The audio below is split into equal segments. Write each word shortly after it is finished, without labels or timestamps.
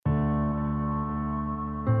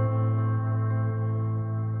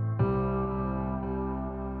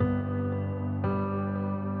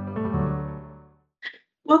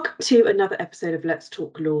Welcome to another episode of Let's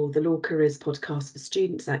Talk Law, the Law Careers podcast for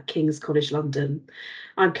students at King's College London.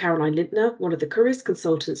 I'm Caroline Lintner, one of the careers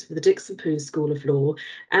consultants for the Dixon Poon School of Law,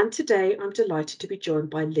 and today I'm delighted to be joined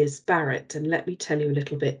by Liz Barrett, and let me tell you a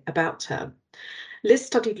little bit about her. Liz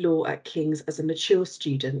studied law at King's as a mature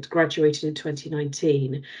student, graduated in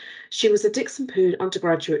 2019. She was a Dixon Poon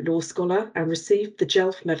undergraduate law scholar and received the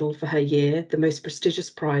Jelf Medal for her year, the most prestigious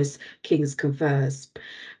prize King's confers.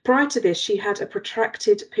 Prior to this, she had a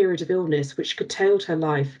protracted period of illness which curtailed her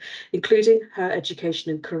life, including her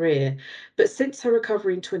education and career. But since her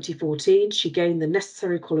recovery in 2014, she gained the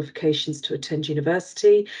necessary qualifications to attend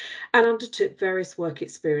university and undertook various work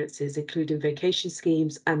experiences, including vacation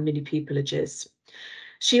schemes and mini-pupillages.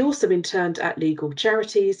 She also interned at legal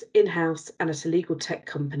charities, in-house and at a legal tech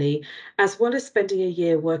company, as well as spending a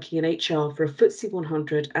year working in HR for a FTSE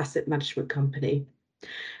 100 asset management company.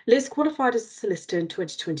 Liz qualified as a solicitor in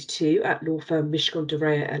 2022 at law firm Mishcon de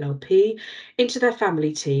Reya LLP into their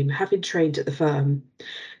family team, having trained at the firm.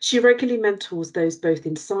 She regularly mentors those both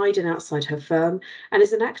inside and outside her firm and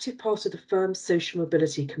is an active part of the firm's social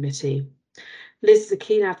mobility committee. Liz is a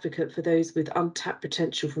keen advocate for those with untapped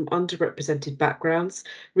potential from underrepresented backgrounds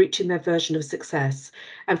reaching their version of success,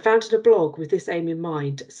 and founded a blog with this aim in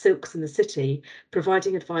mind, Silks in the City,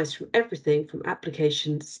 providing advice from everything from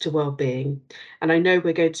applications to wellbeing. And I know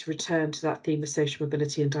we're going to return to that theme of social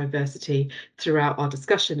mobility and diversity throughout our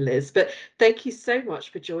discussion, Liz, but thank you so much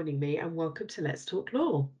for joining me and welcome to Let's Talk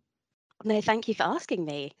Law. No, thank you for asking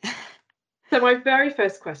me. So my very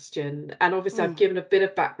first question, and obviously I've given a bit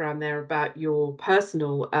of background there about your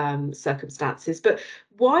personal circumstances, but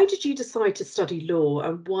why did you decide to study law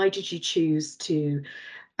and why did you choose to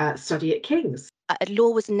study at King's? Law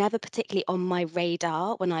was never particularly on my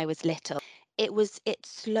radar when I was little. It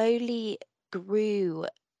slowly grew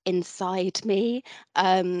inside me.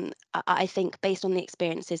 I think based on the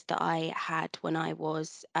experiences that I had when I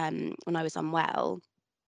was unwell,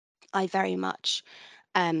 I very much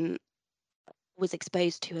um, was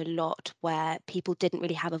exposed to a lot where people didn't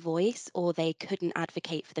really have a voice or they couldn't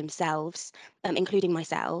advocate for themselves, including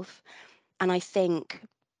myself. And I think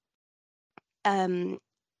um,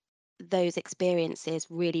 those experiences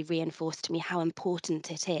really reinforced to me how important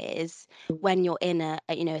it is when you're in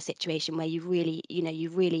a situation where you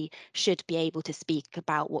really should be able to speak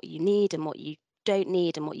about what you need and what you don't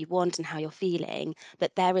need and what you want and how you're feeling,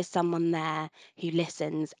 that there is someone there who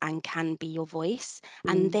listens and can be your voice.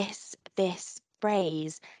 And this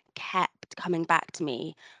phrase kept coming back to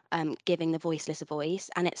me, giving the voiceless a voice,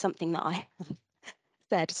 and it's something that I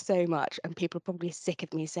said so much and people are probably sick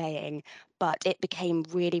of me saying, but it became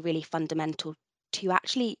really, really fundamental to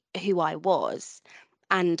actually who I was.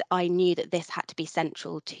 And I knew that this had to be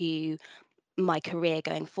central to my career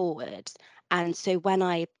going forward. And so when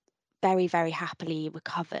I very, very happily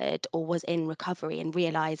recovered or was in recovery and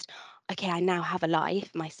realized, okay, I now have a life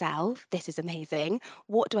myself. This is amazing.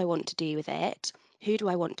 What do I want to do with it? Who do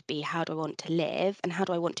I want to be? How do I want to live? And how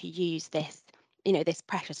do I want to use this, this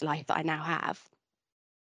precious life that I now have?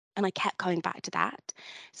 And I kept coming back to that.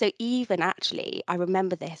 So even actually, I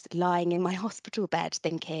remember this lying in my hospital bed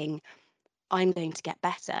thinking, I'm going to get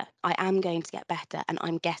better. I am going to get better and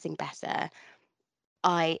I'm getting better.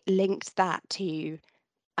 I linked that to,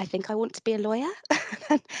 I think I want to be a lawyer.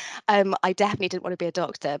 I definitely didn't want to be a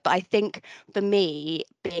doctor, but I think for me,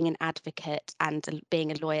 being an advocate and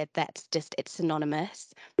being a lawyer, it's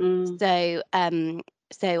synonymous. So,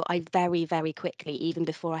 so I very, very quickly, even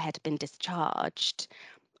before I had been discharged,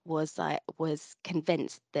 I was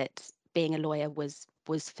convinced that being a lawyer was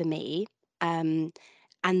for me. Um,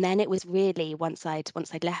 and then it was really once I'd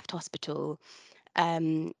left hospital,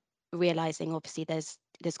 um, realizing obviously there's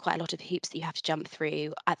quite a lot of hoops that you have to jump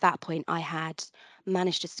through. At that point, I had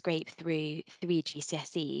managed to scrape through 3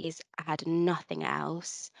 GCSEs. I had nothing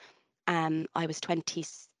else. I was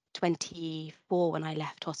 24 when I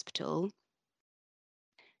left hospital.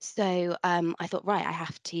 So I thought, right, I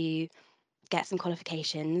have to get some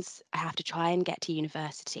qualifications. I have to try and get to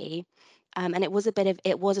university. And it was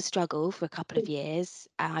a struggle for a couple of years.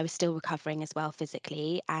 I was still recovering as well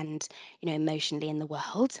physically and, emotionally in the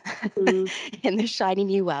world, in the shiny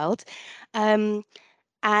new world. Um,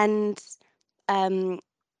 and kind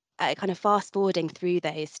of fast forwarding through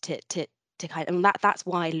those to kind of, and that's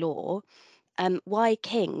why law. Why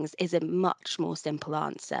Kings is a much more simple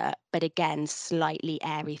answer, but again, slightly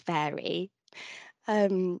airy fairy.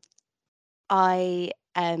 Um, I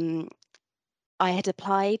um, I had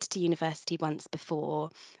applied to university once before,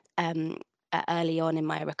 um, early on in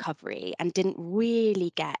my recovery, and didn't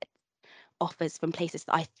really get offers from places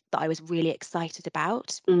that I was really excited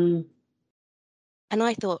about. And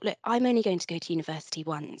I thought, look, I'm only going to go to university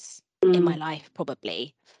once in my Mm, life,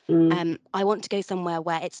 probably. mm, I want to go somewhere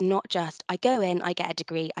where it's not just I go in, I get a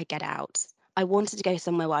degree, I get out. I wanted to go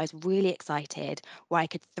somewhere where I was really excited, where I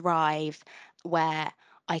could thrive, where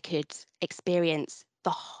I could experience the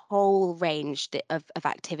whole range of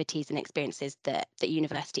activities and experiences that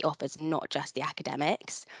university offers, not just the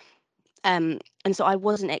academics. And so I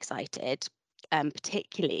wasn't excited,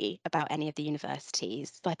 particularly about any of the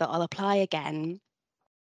universities. So I thought I'll apply again.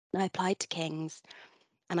 And I applied to King's,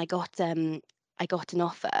 and I got an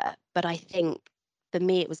offer. But I think for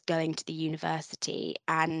me it was going to the university,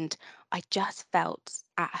 and I just felt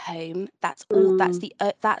at home. That's all.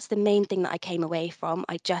 mm, That's the main thing that I came away from.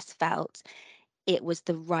 I just felt it was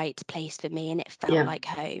the right place for me, and it felt yeah. like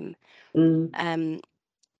home. Mm, Um,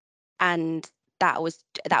 and that was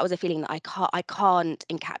a feeling that I can't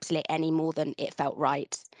encapsulate any more than it felt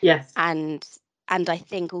right. yes. and and I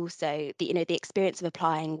think also the experience of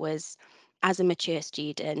applying was, as a mature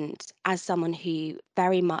student, as someone who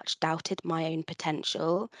very much doubted my own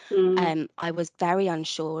potential. Mm, I was very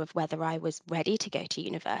unsure of whether I was ready to go to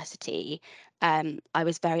university. I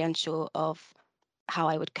was very unsure of how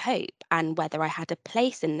I would cope and whether I had a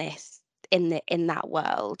place in this in that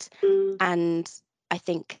world. mm, And I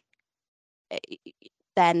think, uh,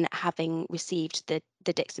 then, having received the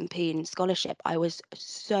Dixon Poon scholarship, I was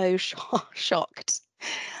so shocked.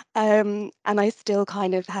 And I still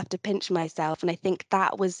kind of have to pinch myself. And I think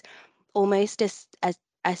that was almost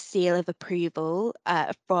a seal of approval,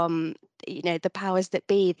 from the powers that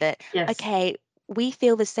be, that yes. okay, we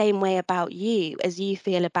feel the same way about you as you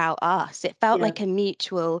feel about us. It felt Yeah. like a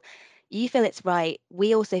mutual, you feel it's right,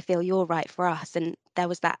 we also feel you're right for us. And there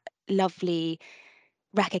was that lovely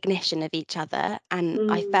recognition of each other. And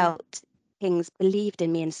I Mm, felt Kings believed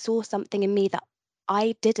in me and saw something in me that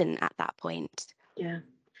I didn't at that point. yeah.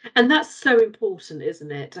 And that's so important,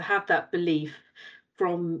 isn't it? To have that belief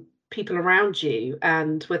from people around you,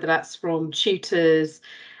 and whether that's from tutors,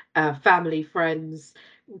 family, friends,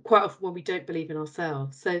 quite often when we don't believe in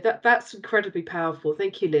ourselves. So that's incredibly powerful.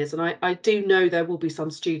 Thank you, Liz. And I do know there will be some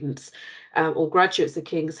students, or graduates of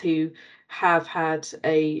King's who have had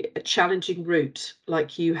a challenging route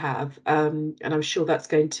like you have. And I'm sure that's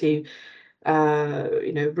going to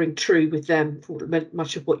ring true with them for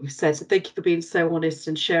much of what you've said. So thank you for being so honest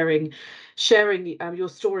and sharing your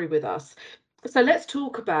story with us. So let's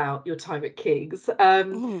talk about your time at King's.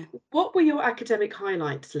 Mm. What were your academic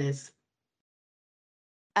highlights, Liz?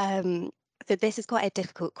 Um, so this is quite a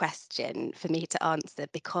difficult question for me to answer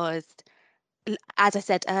because, as I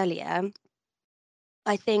said earlier,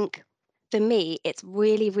 I think for me it's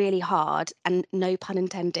really, really hard, and no pun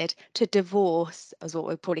intended, to divorce, as what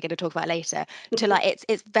we're probably going to talk about later, to like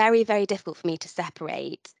it's very, very difficult for me to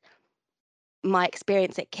separate my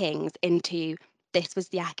experience at King's into, this was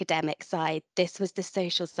the academic side, this was the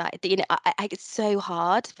social side. It's so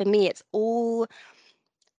hard for me. It's all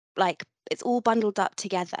like it's all bundled up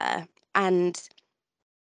together. And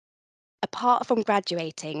apart from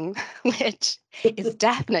graduating, which is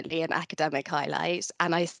definitely an academic highlight,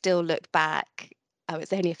 and I still look back, oh,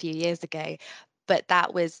 it's only a few years ago, but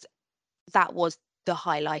that was the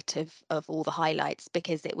highlight of all the highlights,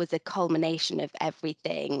 because it was a culmination of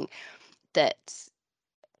everything that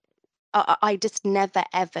I just never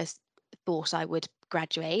ever thought I would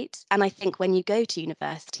graduate. And I think when you go to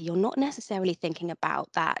university, you're not necessarily thinking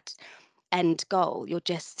about that end goal. You're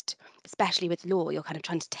just, especially with law, you're kind of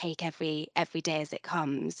trying to take every day as it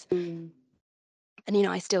comes. Mm. And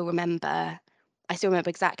I still remember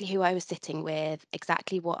exactly who I was sitting with,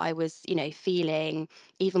 exactly what I was, feeling.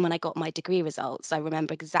 Even when I got my degree results, I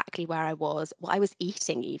remember exactly where I was, what I was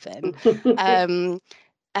eating even.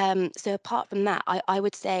 Um, so apart from that, I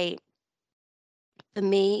would say, for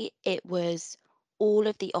me, it was all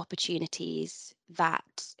of the opportunities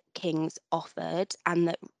that King's offered, and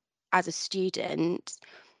that as a student,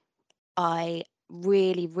 I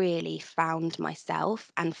really, really found myself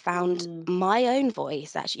and found Mm, my own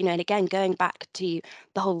voice, actually. And again, going back to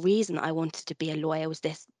the whole reason that I wanted to be a lawyer was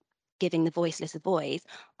this, giving the voiceless a voice.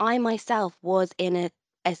 I myself was in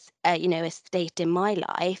a state in my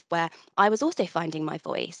life where I was also finding my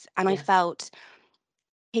voice, and I yes. felt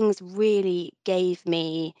King's really gave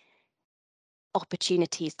me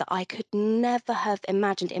opportunities that I could never have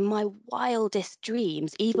imagined in my wildest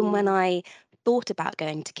dreams, even when Mm, I thought about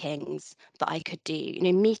going to King's, that I could do.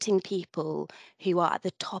 Meeting people who are at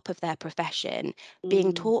the top of their profession,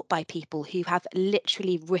 being mm, taught by people who have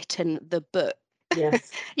literally written the book.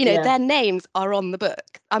 yes. Yeah. Their names are on the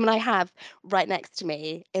book. I mean, I have right next to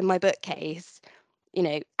me in my bookcase,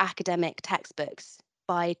 academic textbooks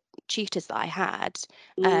by tutors that I had.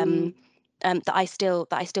 Mm, Um, that I still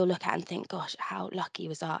look at and think, gosh, how lucky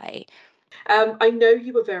was I? I know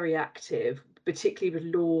you were very active, particularly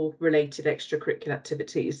with law-related extracurricular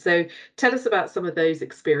activities. So tell us about some of those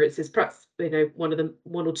experiences. Perhaps one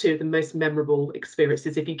or two of the most memorable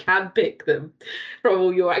experiences, if you can pick them from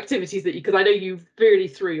all your activities that you. Because I know you really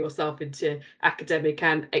threw yourself into academic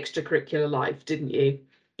and extracurricular life, didn't you?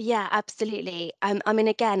 Yeah, absolutely. I mean,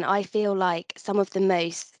 again, I feel like some of the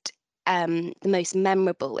most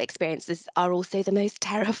memorable experiences are also the most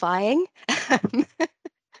terrifying.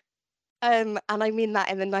 And I mean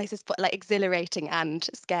that in the nicest, like exhilarating and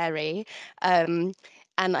scary. Um,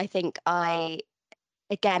 and I think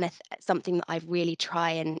again, something that I really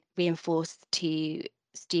try and reinforce to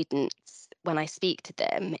students when I speak to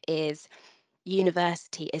them is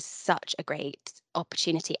university is such a great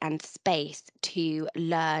opportunity and space to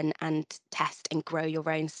learn and test and grow your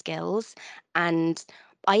own skills. And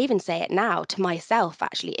I even say it now to myself,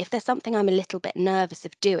 actually, if there's something I'm a little bit nervous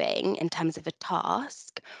of doing in terms of a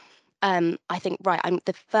task, I think, right,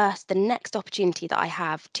 the next opportunity that I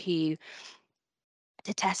have to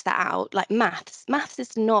test that out, like maths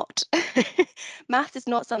is not maths is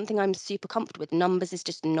not something I'm super comfortable with. Numbers is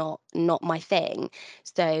just not my thing.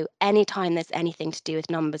 So anytime there's anything to do with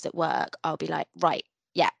numbers at work, I'll be like, right,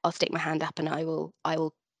 yeah, I'll stick my hand up and I will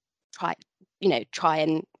try, try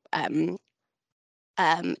and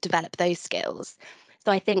develop those skills.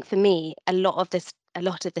 So I think for me, a lot of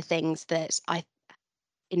the things that I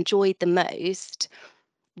enjoyed the most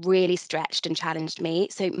really stretched and challenged me.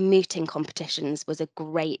 So mooting competitions was a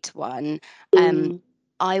great one. Um, Mm,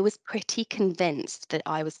 I was pretty convinced that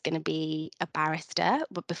I was going to be a barrister,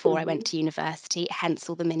 but before I went mhm, to university, hence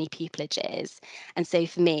all the mini pupillages. And so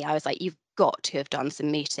for me, I was like, you've got to have done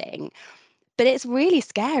some mooting. But it's really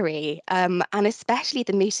scary, and especially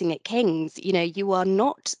the mooting at King's. Your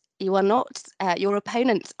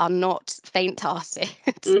opponents are not faint-hearted.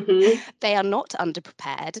 mhm, They are not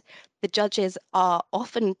underprepared. The judges are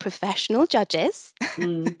often professional judges,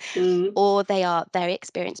 mm, mm, or they are very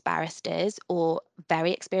experienced barristers or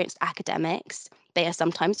very experienced academics. They are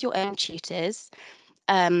sometimes your own tutors.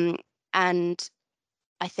 Um, and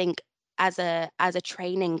I think as a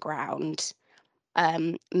training ground,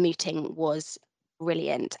 mooting was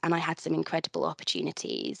brilliant, and I had some incredible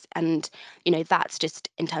opportunities. And that's just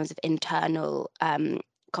in terms of internal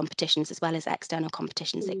competitions as well as external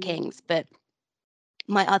competitions at mm, King's. But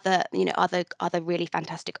my other really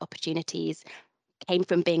fantastic opportunities came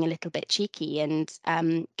from being a little bit cheeky and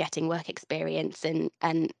getting work experience,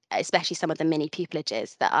 and especially some of the mini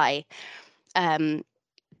pupillages that um,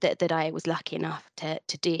 that I was lucky enough to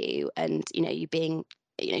do. And you being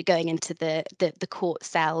going into the court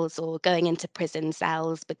cells or going into prison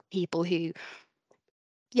cells with people who,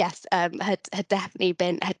 yes, had definitely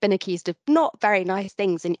been accused of not very nice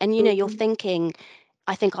things. And you're mm, thinking,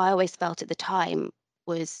 I think I always felt at the time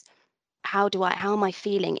was, how am I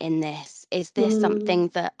feeling in this? Is this mm, something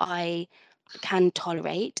that I can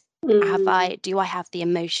tolerate? mm. Do I have the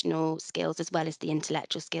emotional skills as well as the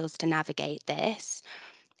intellectual skills to navigate this?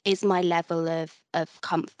 Is my level of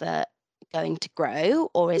comfort going to grow,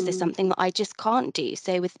 or is this Mm, something that I just can't do?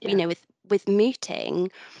 So with yeah. with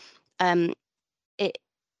mooting, um, it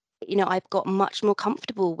I've got much more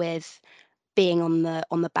comfortable with being on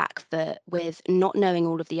the back foot, with not knowing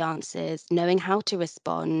all of the answers, knowing how to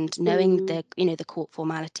respond, knowing Mm, the court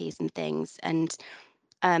formalities and things. And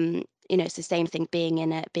it's the same thing being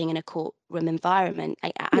in a courtroom environment.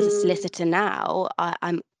 As a mm, solicitor now,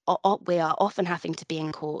 we are often having to be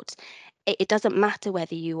in court. It doesn't matter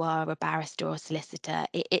whether you are a barrister or a solicitor.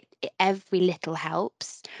 Every little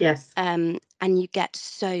helps, yes. and you get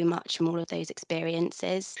so much more of those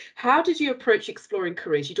experiences. How did you approach exploring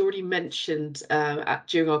careers? You'd already mentioned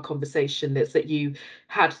during our conversation, Liz, that you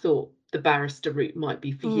had thought the barrister route might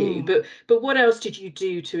be for you. Mm. But what else did you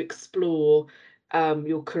do to explore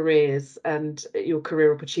your careers and your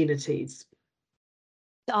career opportunities?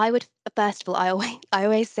 So I would, first of all, I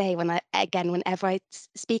always say, whenever I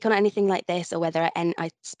speak on anything like this, or whether I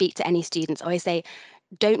speak to any students, I always say,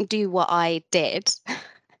 don't do what I did.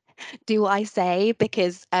 Do what I say,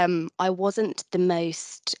 because I wasn't the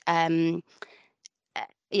most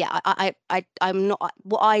yeah, I'm not,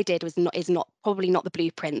 what I did is not probably not the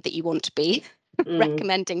blueprint that you want to be Mm,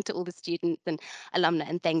 recommending to all the students and alumni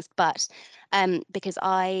and things. But because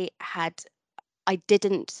I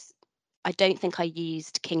didn't I don't think I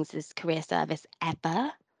used Kings's career service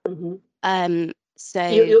ever. mhm. So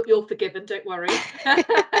You're forgiven, don't worry.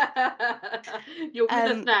 You're with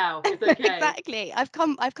us um, now. It's okay. exactly, I've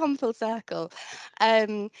come full circle.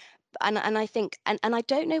 Um, and I think, and I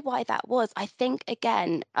don't know why that was. I think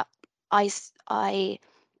again, I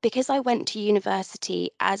because I went to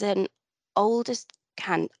university as an older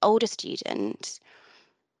student,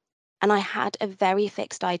 and I had a very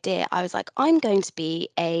fixed idea. I was like, I'm going to be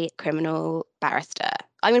a criminal barrister.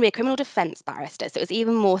 I'm going to be a criminal defense barrister. So it was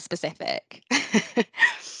even more specific.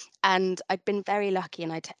 And I'd been very lucky,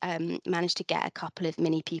 and I'd managed to get a couple of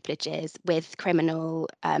mini-pupillages with criminal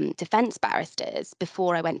defense barristers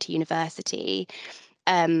before I went to university.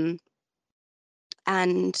 And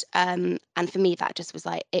for me, that just was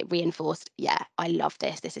like, it reinforced, yeah, I love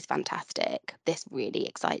this. This is fantastic. This really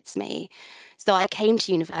excites me. So I came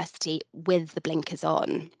to university with the blinkers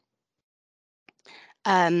on,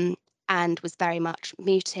 and was very much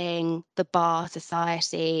mooting the bar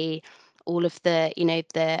society, all of the,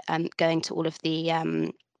 going to all of the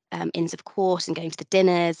inns of court and going to the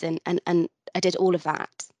dinners, and I did all of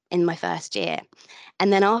that in my first year.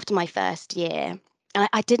 And then after my first year,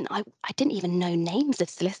 I didn't even know names of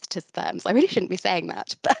solicitors' firms. I really shouldn't be saying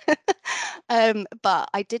that, but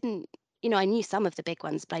I didn't. I knew some of the big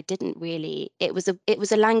ones, but I didn't really. It was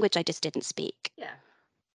a language I just didn't speak. Yeah.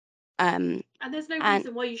 And there's no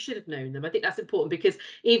reason why you should have known them. I think that's important, because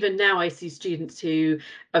even now I see students who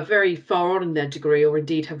are very far on in their degree, or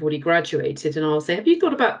indeed have already graduated, and I'll say, have you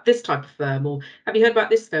thought about this type of firm, or have you heard about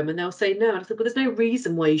this firm? And they'll say no. And I said, well, there's no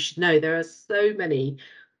reason why you should know. There are so many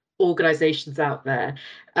organisations out there,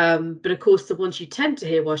 but of course the ones you tend to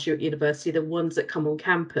hear whilst you're at university are the ones that come on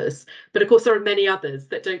campus. But of course there are many others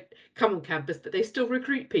that don't come on campus, but they still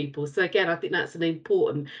recruit people. So again, I think that's an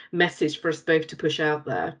important message for us both to push out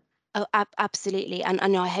there. Oh, absolutely. And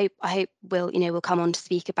I hope we'll come on to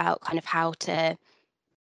speak about kind of how to,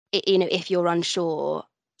 if you're unsure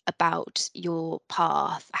about your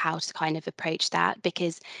path, how to kind of approach that.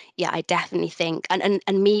 Because yeah, I definitely think, and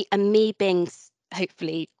me being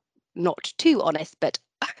hopefully not too honest, but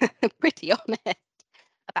pretty honest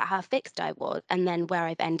about how fixed I was, and then where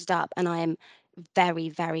I've ended up. And I am very,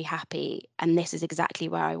 very happy. And this is exactly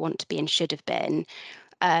where I want to be and should have been.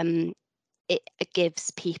 It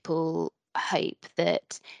gives people hope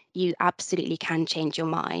that you absolutely can change your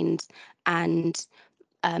mind, and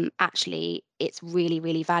actually it's really,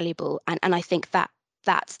 really valuable. And I think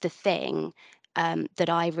that's the thing that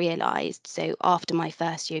I realised. So after my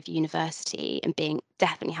first year of university and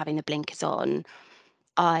definitely having the blinkers on,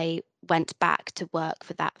 I went back to work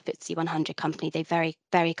for that FTSE 100 company. They very,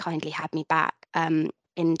 very kindly had me back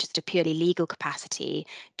in just a purely legal capacity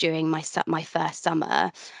during my first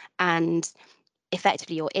summer. And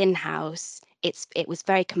effectively, you're in-house. It was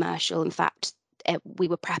very commercial. In fact, we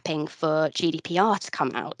were prepping for GDPR to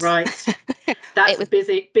come out. Right. That's It was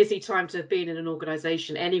a busy time to have been in an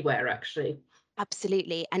organisation anywhere, actually.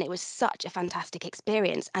 absolutely, and it was such a fantastic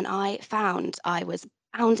experience. And I found I was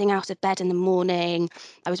bounding out of bed in the morning.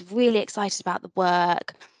 I was really excited about the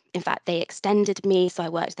work. In fact, they extended me, so I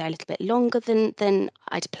worked there a little bit longer than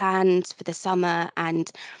I'd planned for the summer.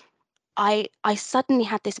 And I suddenly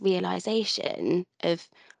had this realization of,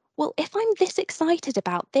 well, if I'm this excited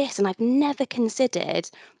about this, and I've never considered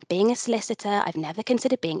being a solicitor, I've never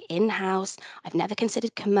considered being in-house, I've never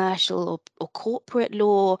considered commercial or corporate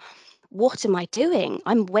law, what am I doing?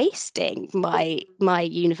 I'm wasting my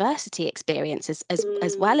university experience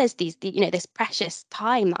as well as this precious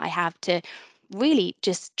time that I have to really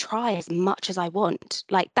just try as much as I want.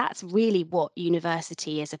 Like, that's really what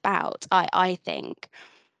university is about, I think.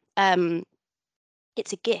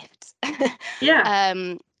 It's a gift. Yeah.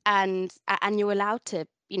 And you're allowed to,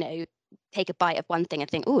 take a bite of one thing and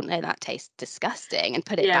think, oh no, that tastes disgusting, and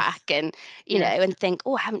put it Yes. back, and Yes. and think,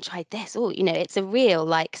 oh, I haven't tried this. Oh, it's a real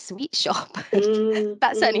like sweet shop.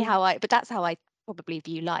 That's certainly Mm. but that's how I probably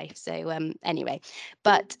view life. So anyway,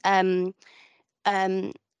 but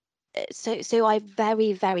so I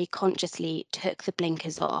very, very consciously took the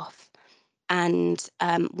blinkers off. And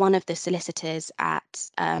one of the solicitors at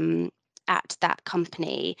that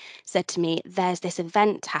company said to me, "There's this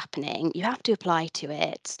event happening. You have to apply to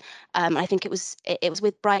it." I think it was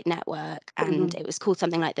with Bright Network, and it was called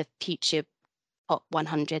something like the Future Top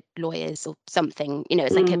 100 Lawyers or something.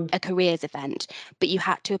 It's like a careers event, but you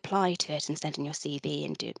had to apply to it and send in your CV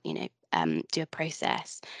and do a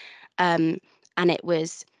process. And it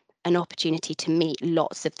was an opportunity to meet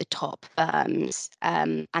lots of the top firms,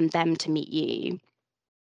 and them to meet you.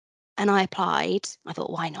 And I applied. I thought,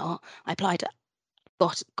 why not? I applied,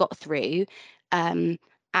 got through, um,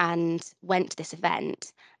 and went to this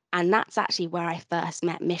event. And that's actually where I first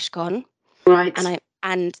met Mishcon. Right.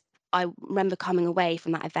 And I remember coming away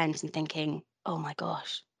from that event and thinking, oh my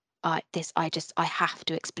gosh, I have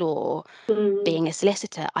to explore being a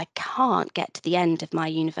solicitor. I can't get to the end of my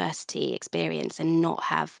university experience and not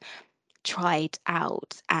have tried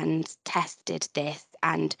out and tested this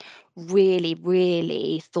and really,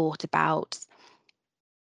 really thought about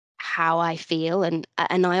how I feel. And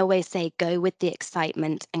I always say, go with the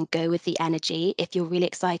excitement and go with the energy. If you're really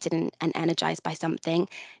excited and energized by something,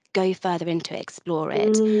 go further into it, explore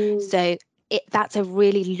it. So that's a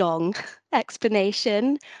really long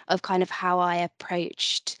explanation of kind of how I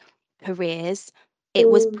approached careers. It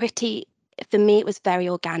was pretty, for me, it was very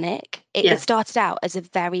organic. It started out as a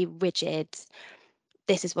very rigid,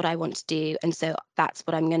 this is what I want to do, and so that's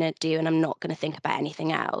what I'm going to do, and I'm not going to think about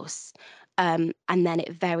anything else. And then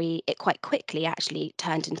it quite quickly actually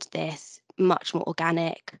turned into this much more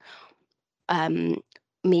organic,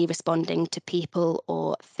 me responding to people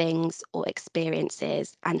or things or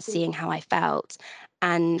experiences and seeing how I felt.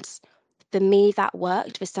 And for me, that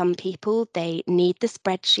worked. For some people, they need the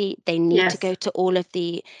spreadsheet, they need to go to all of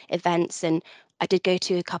the events. And I did go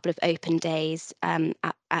to a couple of open days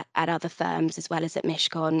at other firms as well as at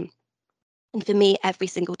Mishcon. And for me, every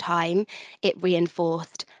single time, it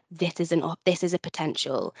reinforced this is a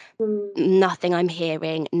potential. Nothing I'm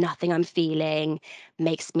hearing, nothing I'm feeling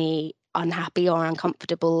makes me unhappy or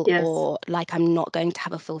uncomfortable or like I'm not going to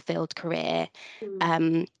have a fulfilled career.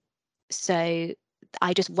 So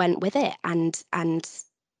I just went with it, and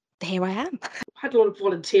here I am. Had a lot of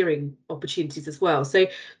volunteering opportunities as well. So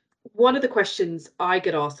one of the questions I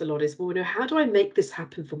get asked a lot is, well, how do I make this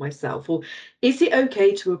happen for myself? Or is it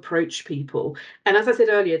okay to approach people? And as I said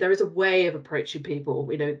earlier, there is a way of approaching people.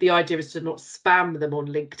 The idea is to not spam them on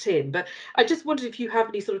LinkedIn. But I just wondered if you have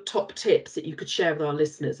any sort of top tips that you could share with our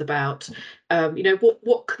listeners about,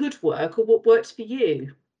 what could work or what worked for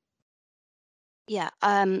you? Yeah,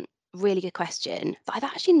 really good question that I've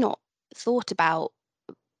actually not thought about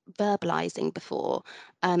verbalizing before.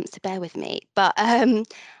 So bear with me. But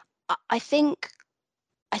I think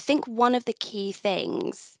one of the key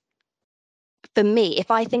things for me, if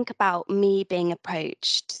I think about me being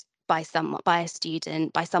approached by someone, by a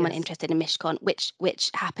student, by someone interested in Mishcon,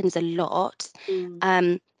 which happens a lot,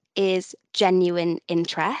 is genuine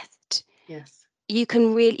interest. Yes. You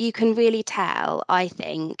can really tell, I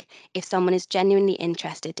think, if someone is genuinely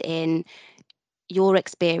interested in your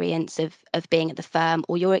experience of being at the firm,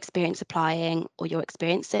 or your experience applying, or your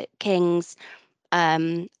experience at King's,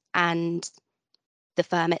 and the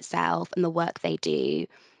firm itself and the work they do,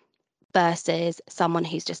 versus someone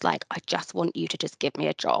who's just like, I just want you to just give me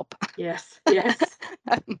a job. Yes.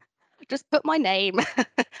 Just put my name.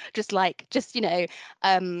 just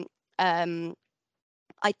um um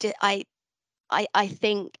I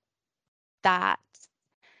think that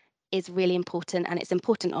is really important, and it's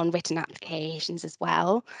important on written applications as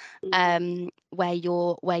well, where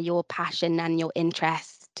your passion and your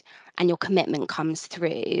interest and your commitment comes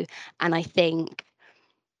through. And I think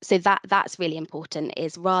so that's really important,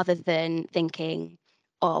 is rather than thinking,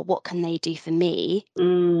 oh, what can they do for me,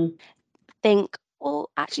 think, well,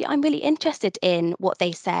 actually, I'm really interested in what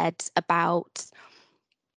they said about,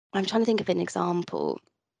 I'm trying to think of an example.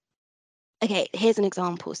 Okay, here's an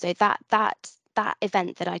example. So that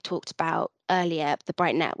event that I talked about earlier, the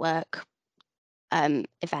Bright Network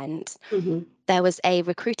event, there was a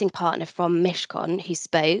recruiting partner from Mishcon who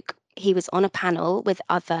spoke. He was on a panel with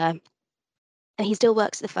other, and he still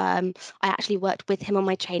works at the firm. I actually worked with him on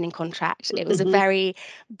my training contract. It was a very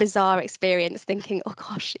bizarre experience, thinking, oh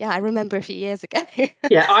gosh, yeah, I remember a few years ago.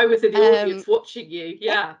 Yeah, I was in the audience watching you.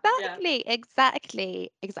 Yeah. Exactly.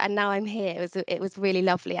 And now I'm here. It was really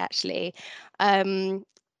lovely, actually.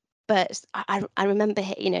 But I remember,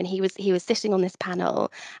 and he was sitting on this panel,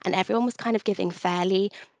 and everyone was kind of giving fairly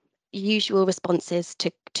usual responses to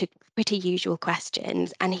pretty usual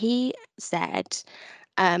questions. And he said,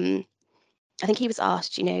 I think he was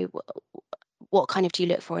asked, what kind of do you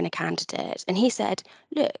look for in a candidate? And he said,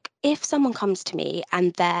 look, if someone comes to me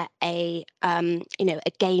and they're a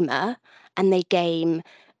gamer, and they game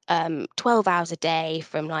 12 hours a day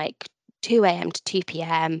from like 2 a.m. to 2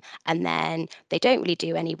 p.m., and then they don't really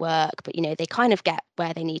do any work, but they kind of get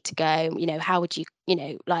where they need to go, how would you,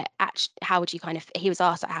 how would you kind of, he was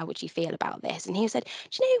asked, like, how would you feel about this? And he said,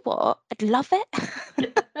 do you know what? I'd love it.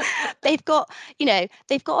 They've got,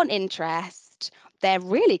 they've got an interest. They're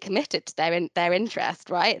really committed to their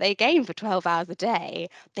interest, right? They game for 12 hours a day.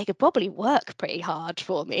 They could probably work pretty hard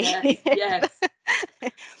for me. Yes.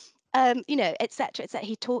 Et cetera, et cetera.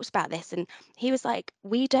 He talked about this, and he was like,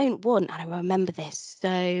 we don't want, and I remember this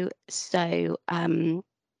so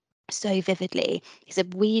vividly. He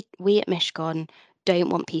said, we at Mishcon don't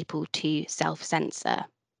want people to self-censor.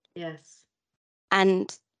 Yes.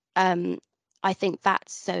 And I think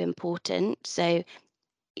that's so important. So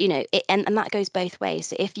and that goes both ways.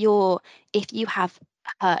 So if you have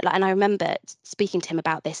hurt, like, and I remember speaking to him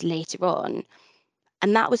about this later on,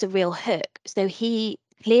 And that was a real hook. So he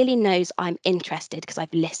clearly knows I'm interested because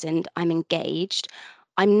I've listened, I'm engaged.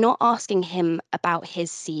 I'm not asking him about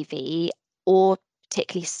his CV or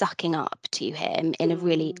particularly sucking up to him in a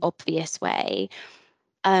really obvious way.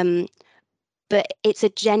 Um, but it's a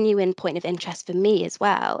genuine point of interest for me as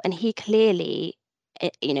well. And he clearly,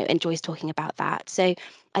 enjoys talking about that. So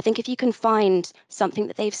I think if you can find something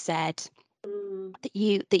that they've said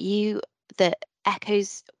that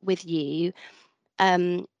echoes with you,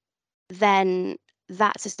 um, then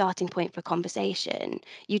that's a starting point for a conversation.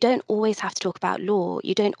 You don't always have to talk about law.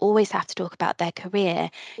 You don't always have to talk about their career.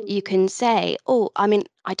 You can say, oh, I mean,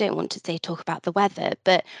 I don't want to say talk about the weather,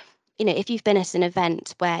 but if you've been at an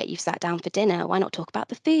event where you've sat down for dinner, why not talk about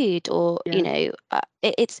the food? Or,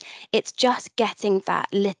 it's just getting that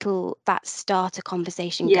starter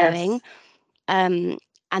conversation going, Yes. and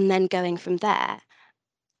then going from there.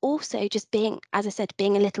 Also, just being, as I said,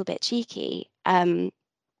 being a little bit cheeky, and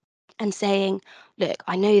saying, look,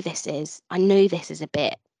 I know this is a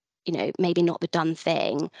bit, maybe not the done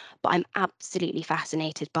thing, but I'm absolutely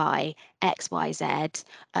fascinated by XYZ,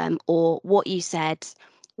 or what you said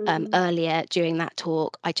earlier during that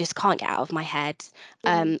talk, I just can't get out of my head.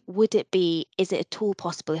 Is it at all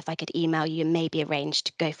possible if I could email you and maybe arrange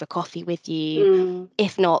to go for coffee with you?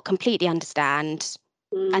 If not, completely understand.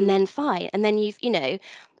 And then fine. And then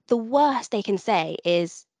the worst they can say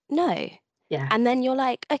is no. Yeah. And then you're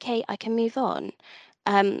like, okay, I can move on.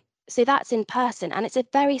 Um, so that's in person. And it's a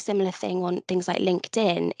very similar thing on things like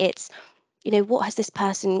LinkedIn. It's, what has this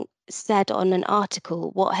person said on an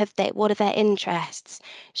article? What are their interests?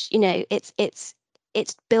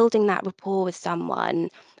 It's building that rapport with someone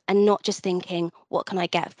and not just thinking, what can I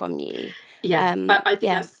get from you? Yeah, I think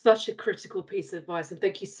Yeah. that's such a critical piece of advice. And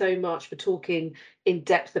thank you so much for talking in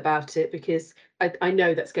depth about it, because I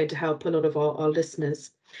know that's going to help a lot of our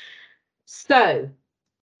listeners. So,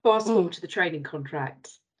 fast Mm. forward to the training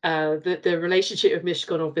contract. The relationship with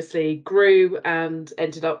Mishcon obviously grew and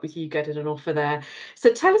ended up with you getting an offer there.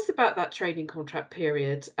 So tell us about that training contract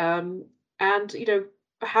period, and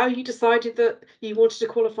how you decided that you wanted to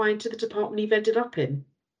qualify into the department you've ended up in.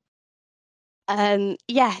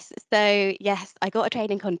 Yes. So yes, I got a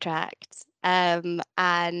training contract. And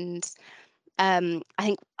I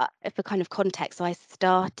think, for kind of context, so I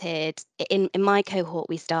started in my cohort.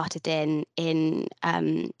 We started in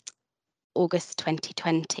August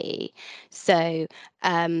 2020. So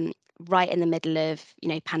right in the middle of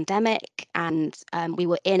pandemic, and we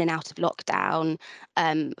were in and out of lockdown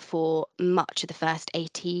for much of the first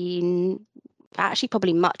 18, actually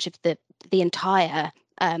probably much of the entire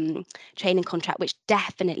training contract, which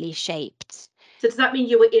definitely shaped. So does that mean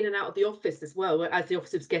you were in and out of the office as well, as the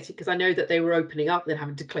office was getting, because I know that they were opening up, then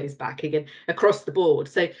having to close back again across the board.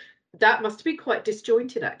 So that must be quite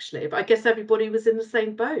disjointed actually. But I guess everybody was in the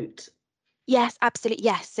same boat. Yes, absolutely.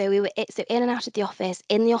 Yes. So we were in and out of the office.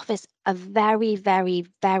 In the office a very, very,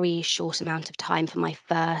 very short amount of time for my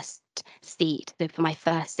first seat. So for my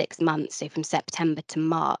first 6 months, so from September to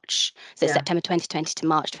March. So Yeah. September 2020 to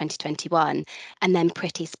March 2021, and then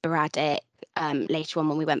pretty sporadic later on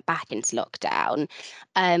when we went back into lockdown.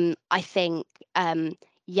 I think,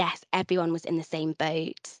 yes, everyone was in the same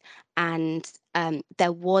boat, and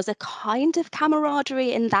there was a kind of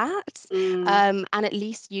camaraderie in that. And at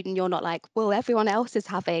least you're not like, well, everyone else is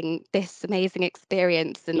having this amazing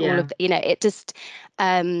experience and all Yeah. of it just,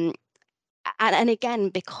 um, and again,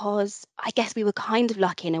 because I guess we were kind of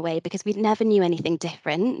lucky in a way because we never knew anything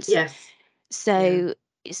different. Yes. Yeah.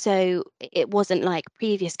 So it wasn't like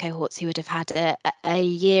previous cohorts who would have had a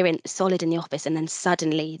year in solid in the office, and then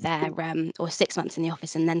suddenly they're or 6 months in the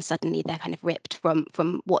office, and then suddenly they're kind of ripped from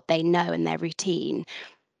what they know and their routine.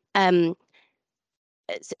 Um,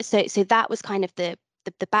 so that was kind of the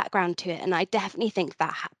background to it, and I definitely think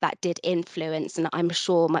that did influence, and I'm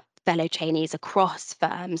sure my fellow trainees across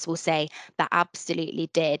firms will say that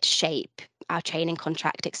absolutely did shape our training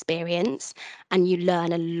contract experience. And you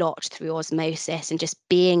learn a lot through osmosis and just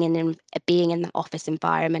being in the office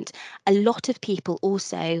environment. A lot of people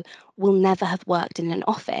also will never have worked in an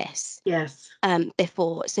office Yes.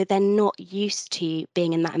 before, so they're not used to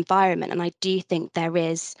being in that environment. And I do think there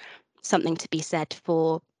is something to be said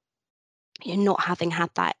for not having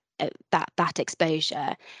had that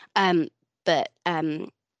exposure. Um, but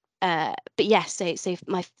yes,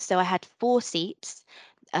 so I had 4 seats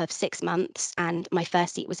of 6 months, and my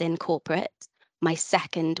first seat was in corporate. My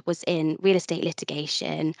second was in real estate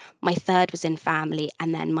litigation. My third was in family,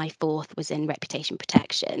 and then my fourth was in reputation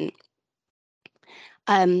protection.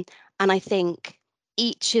 And I think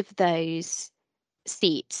each of those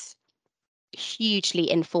seats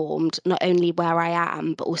hugely informed, not only where I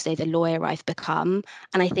am, but also the lawyer I've become.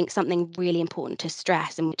 And I think something really important to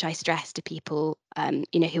stress, and which I stress to people,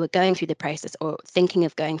 who are going through the process or thinking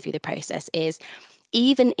of going through the process, is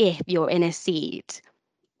even if you're in a seat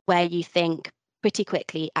where you think pretty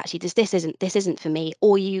quickly, actually, this isn't for me,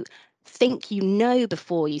 or you think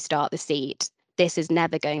before you start the seat, this is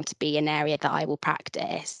never going to be an area that I will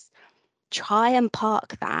practice. Try and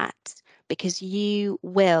park that, because you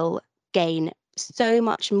will gain so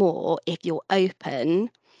much more if you're open,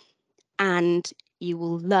 and you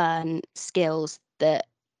will learn skills that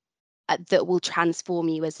will transform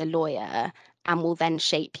you as a lawyer and will then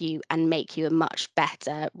shape you and make you a much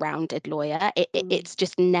better rounded lawyer. It's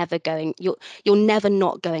just never going, you're never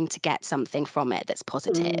not going to get something from it that's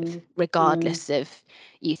positive, regardless of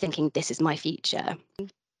you thinking this is my future.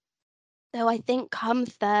 So I think come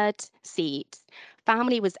third seat,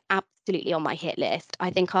 family was absolutely on my hit list.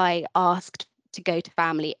 I think I asked to go to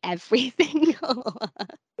family every single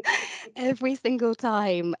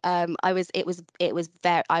time. It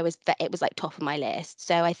was like top of my list.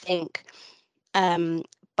 So I think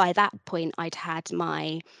by that point I'd had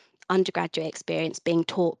my undergraduate experience being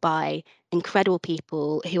taught by incredible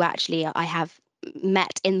people who actually I have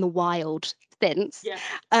met in the wild since. Yeah.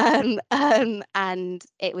 And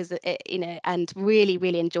it was and really,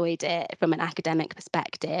 really enjoyed it from an academic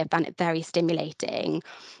perspective, and it very stimulating.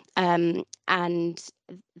 And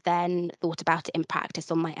then thought about it in practice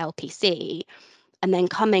on my LPC. And then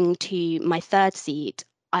coming to my third seat,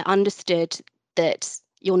 I understood that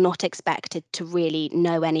you're not expected to really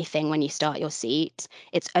know anything when you start your seat.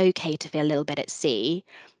 It's okay to feel a little bit at sea.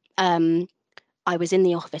 Um, I was in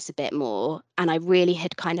the office a bit more, and I really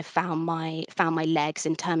had kind of found my legs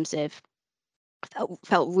in terms of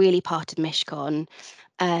felt really part of Mishcon.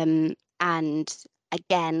 And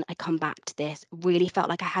again, I come back to this, really felt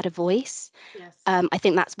like I had a voice. Yes. I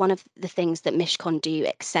think that's one of the things that Mishcon do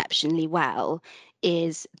exceptionally well,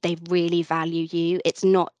 is they really value you.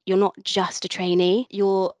 You're not just a trainee.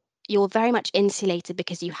 You're very much insulated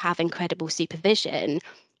because you have incredible supervision,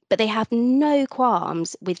 but they have no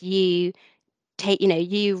qualms with you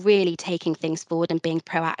you really taking things forward and being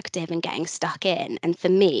proactive and getting stuck in. And for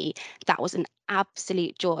me, that was an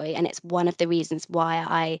absolute joy. And it's one of the reasons why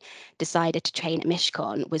I decided to train at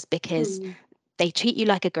Mishcon, was because they treat you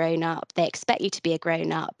like a grown up, they expect you to be a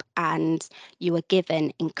grown up, and you are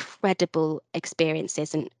given incredible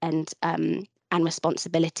experiences and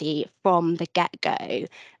responsibility from the get-go.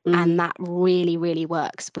 And that really, really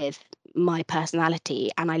works with my personality,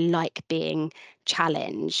 and I like being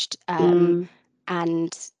challenged.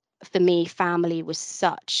 And for me, family was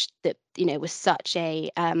such a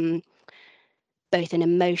both an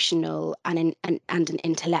emotional and an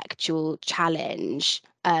intellectual challenge.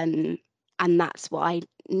 And that's what I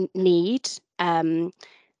need. And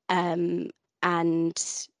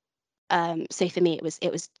so for me, it was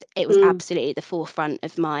absolutely the forefront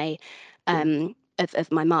of my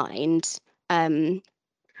of my mind. And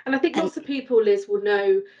I think And lots of people, Liz, will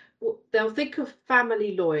know, they'll think of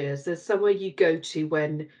family lawyers as somewhere you go to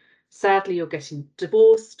when sadly you're getting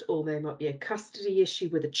divorced, or there might be a custody issue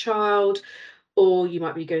with a child, or you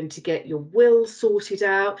might be going to get your will sorted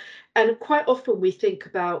out. And quite often we think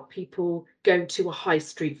about people going to a high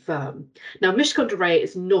street firm. Now, Mishcon de Reya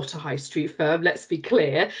is not a high street firm, let's be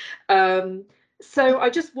clear. So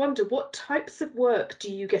I just wonder, what types of work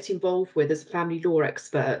do you get involved with as a family law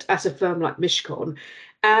expert at a firm like Mishcon?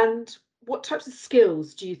 And what types of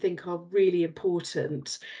skills do you think are really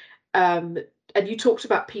important? Um, and you talked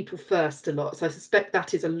about people first a lot, so I suspect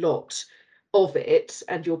that is a lot of it,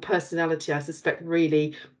 and your personality, I suspect,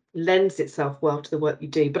 really lends itself well to the work you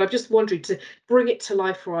do. But I'm just wondering, to bring it to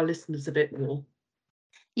life for our listeners a bit more.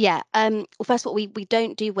 yeah, well, first of all, we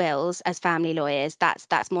don't do wills as family lawyers.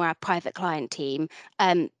 That's more our private client team.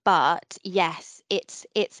 But yes, it's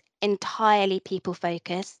entirely people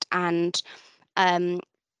focused. And um,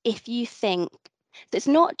 if you think it's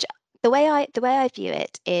not the way I view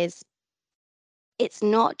it is, it's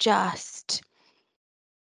not just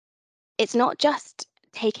it's not just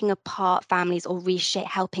taking apart families or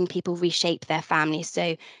helping people reshape their families.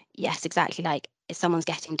 So yes, exactly, like if someone's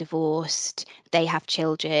getting divorced, they have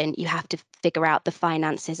children, you have to figure out the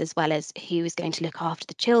finances, as well as who's going to look after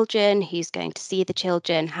the children, who's going to see the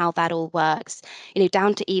children, how that all works,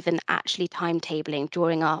 down to even actually timetabling,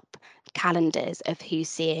 drawing up calendars of who's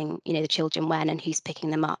seeing, the children when, and who's picking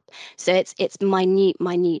them up. So it's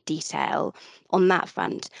minute detail on that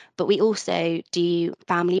front. But we also do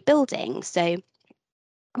family building. So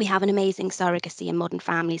we have an amazing surrogacy and modern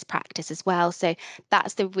families practice as well. So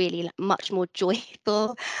that's the really much more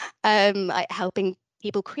joyful, helping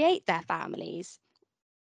people create their families.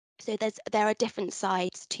 So there are different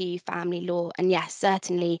sides to family law, and yes,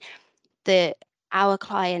 certainly our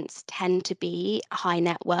clients tend to be high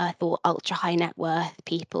net worth or ultra high net worth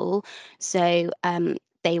people. So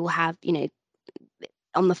they will have,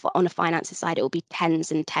 on a finances side, it will be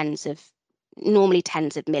tens and tens of, normally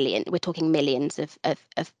tens of million. We're talking millions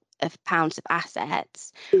of pounds of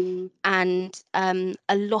assets. And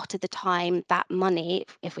a lot of the time, that money,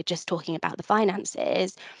 if we're just talking about the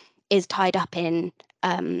finances, is tied up in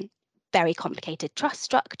very complicated trust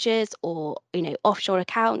structures, or offshore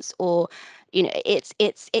accounts, or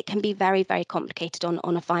it can be very, very complicated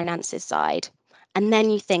on a finances side. And then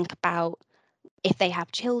you think about, if they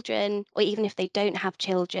have children, or even if they don't have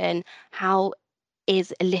children, how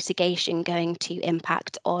is a litigation going to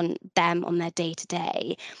impact on them, on their day to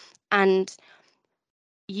day? And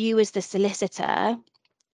you as the solicitor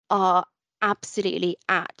are absolutely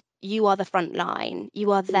you are the front line.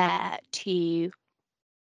 You are there to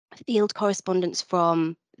field correspondence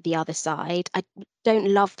from the other side. I don't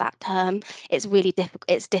love that term. It's really difficult.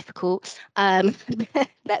 It's difficult.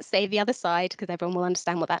 Let's say the other side, because everyone will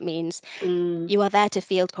understand what that means. You are there to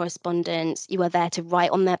field correspondence. You are there to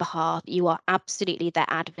write on their behalf. You are absolutely their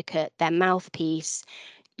advocate, their mouthpiece.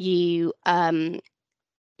 You are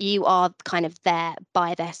kind of there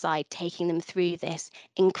by their side, taking them through this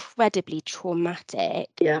incredibly traumatic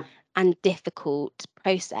and difficult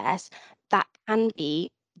process that can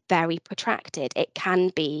be very protracted.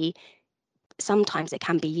 Sometimes it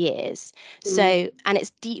can be years. So, and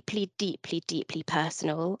it's deeply, deeply, deeply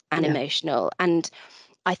personal and emotional. And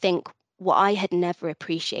I think what I had never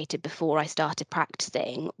appreciated before I started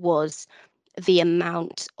practicing was the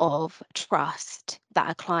amount of trust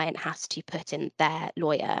that a client has to put in their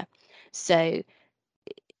lawyer. So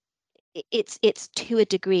it's to a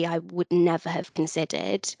degree I would never have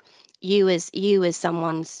considered. You as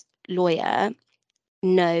someone's lawyer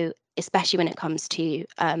know, especially when it comes to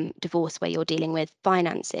divorce, where you're dealing with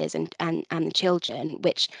finances and the children,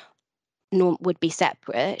 which would be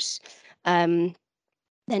separate. Then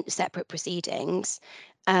separate proceedings.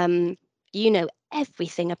 You know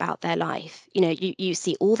everything about their life. You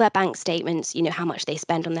see all their bank statements. You know how much they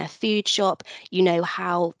spend on their food shop. You know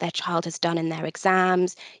how their child has done in their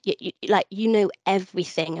exams. You know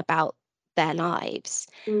everything about their lives.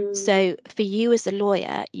 So for you as a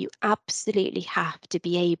lawyer, you absolutely have to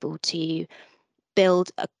be able to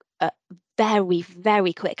build a very,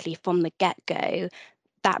 very quickly from the get-go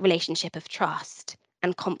that relationship of trust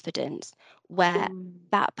and confidence, where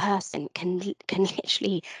that person can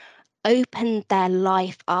literally open their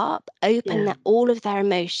life up, open all of their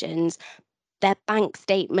emotions, their bank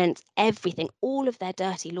statements, everything, all of their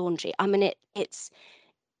dirty laundry. I mean,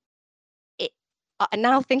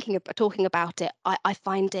 now talking about it, I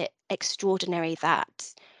find it extraordinary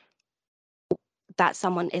that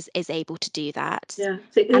someone is able to do that. Yeah,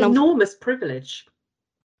 it's an enormous privilege.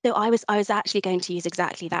 So I was actually going to use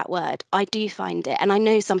exactly that word. I do find it, and I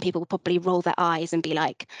know some people will probably roll their eyes and be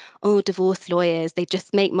like, "Oh, divorce lawyers, they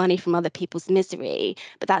just make money from other people's misery."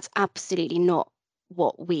 But that's absolutely not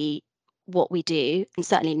what we do, and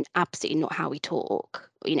certainly absolutely not how we talk,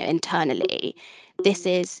 internally. It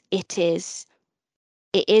is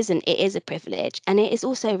a privilege, and it is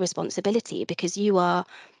also a responsibility, because you are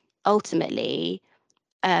ultimately,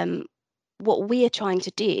 what we are trying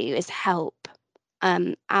to do is help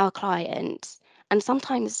our clients. And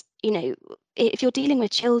sometimes, if you're dealing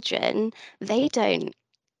with children, they don't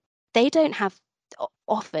have,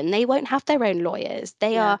 often they won't have their own lawyers.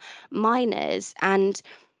 They are minors, and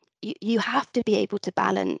you have to be able to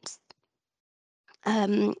balance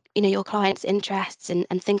your client's interests,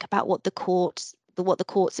 and think about what the court's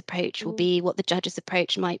approach will be, what the judge's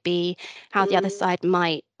approach might be, how the other side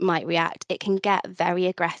might react. It can get very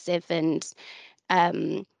aggressive and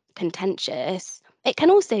contentious. It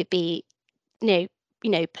can also be,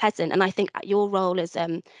 pleasant. And I think your role as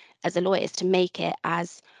a lawyer is to make it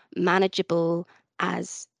as manageable,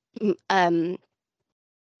 as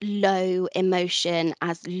low emotion,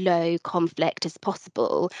 as low conflict as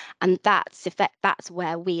possible. And that's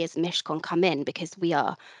where we as Mishcon come in, because we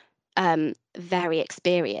are very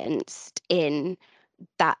experienced in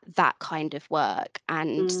that kind of work.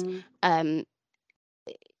 And and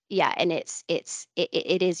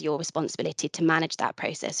it is your responsibility to manage that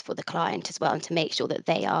process for the client as well, and to make sure that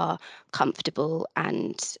they are comfortable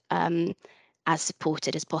and as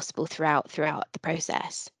supported as possible throughout the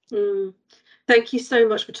process. Thank you so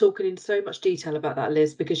much for talking in so much detail about that,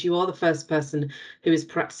 Liz, because you are the first person who is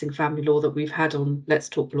practicing family law that we've had on Let's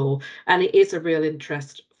Talk Law, and it is a real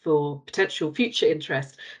interest, for potential future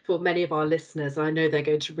interest for many of our listeners. I know they're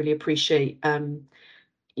going to really appreciate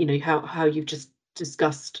you know, how you've just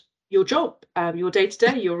discussed your job, your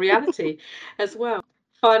day-to-day, your reality as well.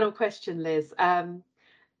 Final question, Liz. And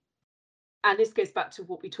this goes back to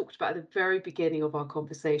what we talked about at the very beginning of our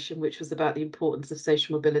conversation, which was about the importance of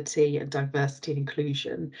social mobility and diversity and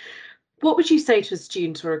inclusion. What would you say to a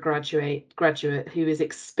student or a graduate who is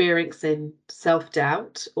experiencing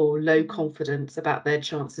self-doubt or low confidence about their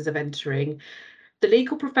chances of entering the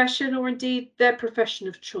legal profession, or indeed their profession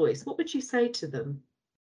of choice? What would you say to them?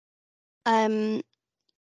 I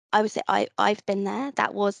would say I've been there.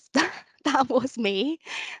 That was that was me.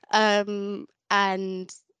 And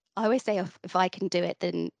I always say if I can do it,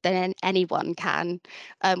 then anyone can,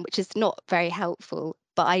 which is not very helpful.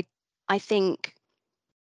 But I think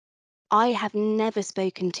I have never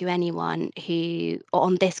spoken to anyone who,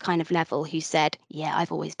 on this kind of level, who said, yeah,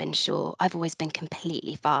 I've always been sure. I've always been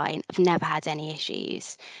completely fine. I've never had any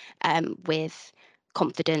issues with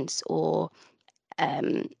confidence or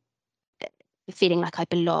um, feeling like I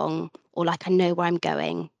belong or like I know where I'm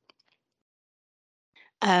going.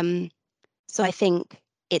 So I think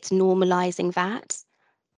it's normalizing that.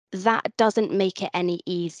 That doesn't make it any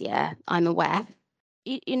easier, I'm aware.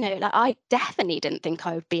 You know, like I definitely didn't think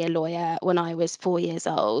I would be a lawyer when I was 4 years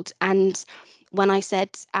old. And when I said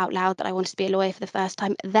out loud that I wanted to be a lawyer for the first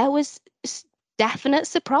time, there was definite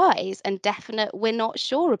surprise and definite, we're not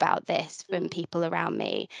sure about this from people around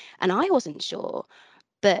me. And I wasn't sure.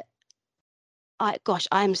 But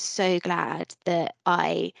I'm so glad that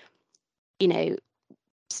I, you know,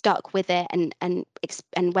 stuck with it and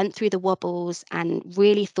went through the wobbles and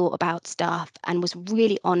really thought about stuff and was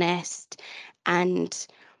really honest and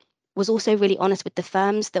was also really honest with the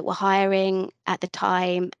firms that were hiring at the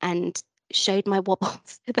time and showed my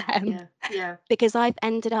wobbles to them. Yeah. Because I've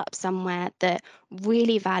ended up somewhere that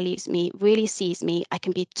really values me, really sees me. I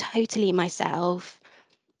can be totally myself.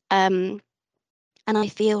 Um, and I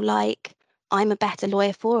feel like I'm a better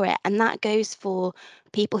lawyer for it. And that goes for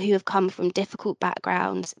people who have come from difficult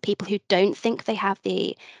backgrounds, people who don't think they have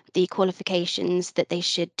the qualifications that they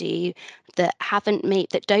should do, that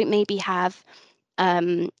don't maybe have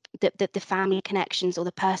um, the family connections or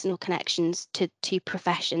the personal connections to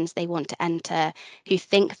professions they want to enter, who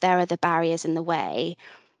think there are the barriers in the way.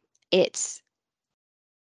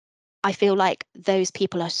 I feel like those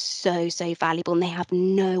people are so valuable, and they have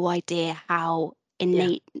no idea how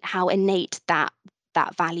innate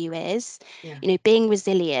that value is. Yeah. You know, being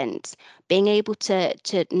resilient, being able to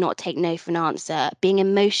not take no for an answer, being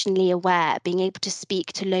emotionally aware, being able to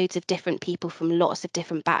speak to loads of different people from lots of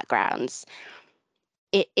different backgrounds.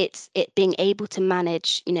 It's being able to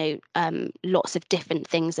manage, you know, lots of different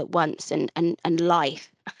things at once and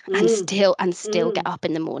life and still get up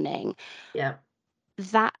in the morning. Yeah.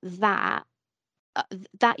 That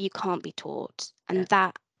you can't be taught, and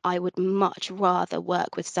that I would much rather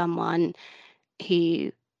work with someone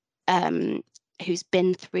who who's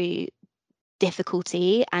been through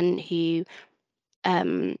difficulty and who's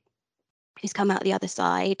come out the other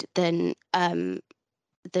side than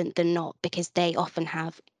not, because they often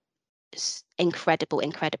have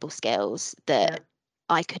incredible skills that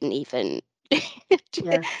I couldn't even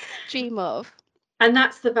dream of. And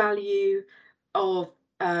that's the value of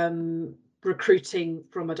recruiting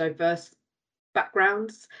from a diverse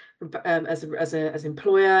backgrounds as an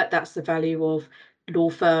employer. That's the value of law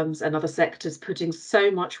firms and other sectors putting so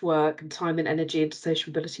much work and time and energy into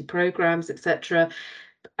social mobility programs, etc.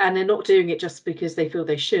 And they're not doing it just because they feel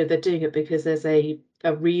they should. They're doing it because there's a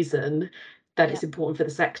reason that it's important for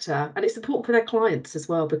the sector, and it's important for their clients as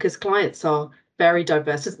well, because clients are very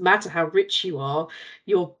diverse. It doesn't matter how rich you are,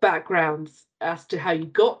 your backgrounds as to how you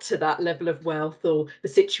got to that level of wealth, or the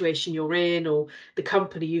situation you're in, or the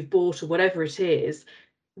company you've bought, or whatever it is,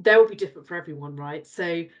 they will be different for everyone, right?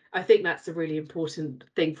 So I think that's a really important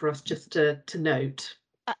thing for us just to note.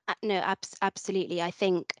 No, absolutely. I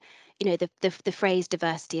think, you know, the phrase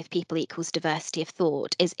diversity of people equals diversity of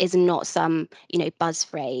thought is not some, you know, buzz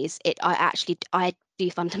phrase. I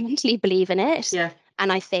do fundamentally believe in it. Yeah.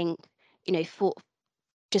 And I think, you know, for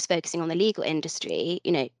just focusing on the legal industry,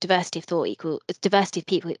 you know, diversity of thought equals diversity of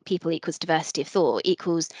people equals diversity of thought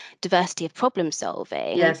equals diversity of problem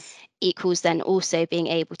solving, Yes. equals then also being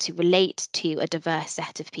able to relate to a diverse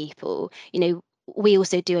set of people. You know, we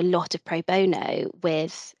also do a lot of pro bono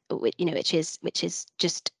with you know, which is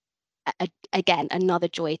just again another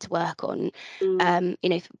joy to work on. You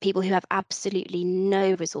know, people who have absolutely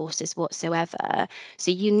no resources whatsoever.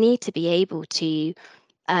 So you need to be able to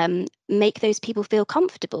make those people feel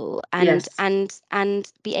comfortable and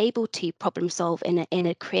be able to problem solve in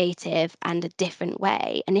a creative and a different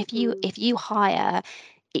way. And if you hire,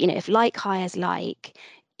 you know, if like hires like,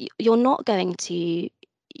 you're not going to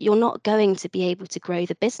you're not going to be able to grow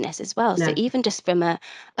the business as well. No. So even just from a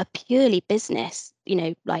purely business,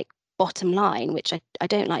 like bottom line, which I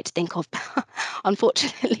don't like to think of,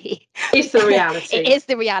 unfortunately, It's the reality. It is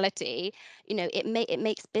the reality. It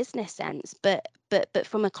makes business sense, but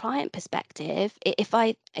from a client perspective, if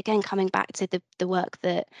I, again, coming back to the work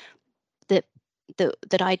that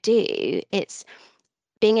I do, it's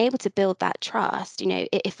being able to build that trust.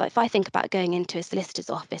 If I think about going into a solicitor's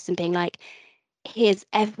office and being like, here's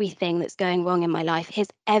everything that's going wrong in my life, here's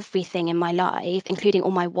everything in my life, including all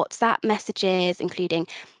my WhatsApp messages, including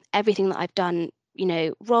everything that I've done,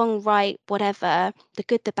 wrong, right, whatever, the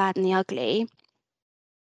good, the bad, and the ugly.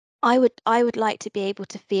 I would like to be able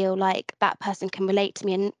to feel like that person can relate to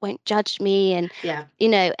me and won't judge me, and Yeah.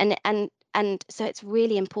 And so it's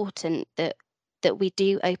really important that we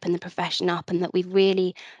do open the profession up, and that we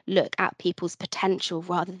really look at people's potential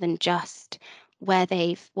rather than just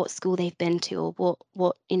what school they've been to, or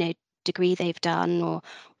what degree they've done, or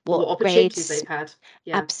what opportunities grades they've had.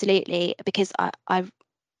 Yeah. Absolutely, because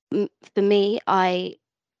for me,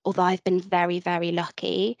 although I've been very, very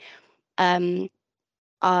lucky,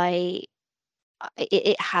 I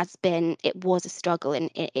it was a struggle, and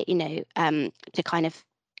to kind of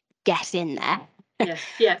get in there. Yes.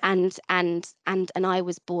 Yes. and I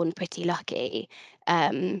was born pretty lucky.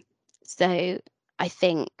 So I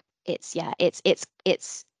think it's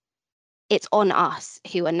on us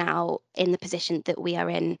who are now in the position that we are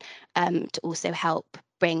in, to also help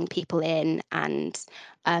bring people in and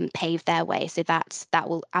pave their way. So that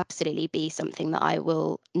will absolutely be something that I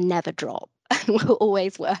will never drop and will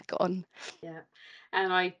always work on. Yeah.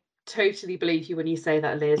 And I totally believe you when you say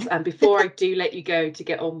that, Liz. And before I do let you go to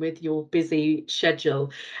get on with your busy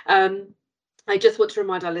schedule, I just want to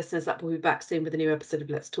remind our listeners that we'll be back soon with a new episode of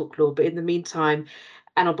Let's Talk Law. But in the meantime,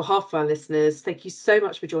 and on behalf of our listeners, thank you so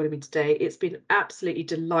much for joining me today. It's been absolutely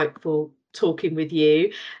delightful talking with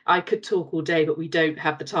you. I could talk all day, but we don't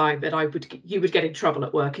have the time, and you would get in trouble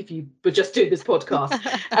at work if you were just doing this podcast.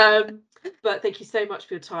 But thank you so much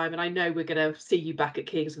for your time, and I know we're going to see you back at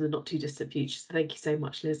King's in the not too distant future. So thank you so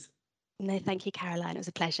much, Liz. No, thank you, Caroline. It was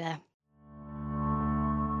a pleasure.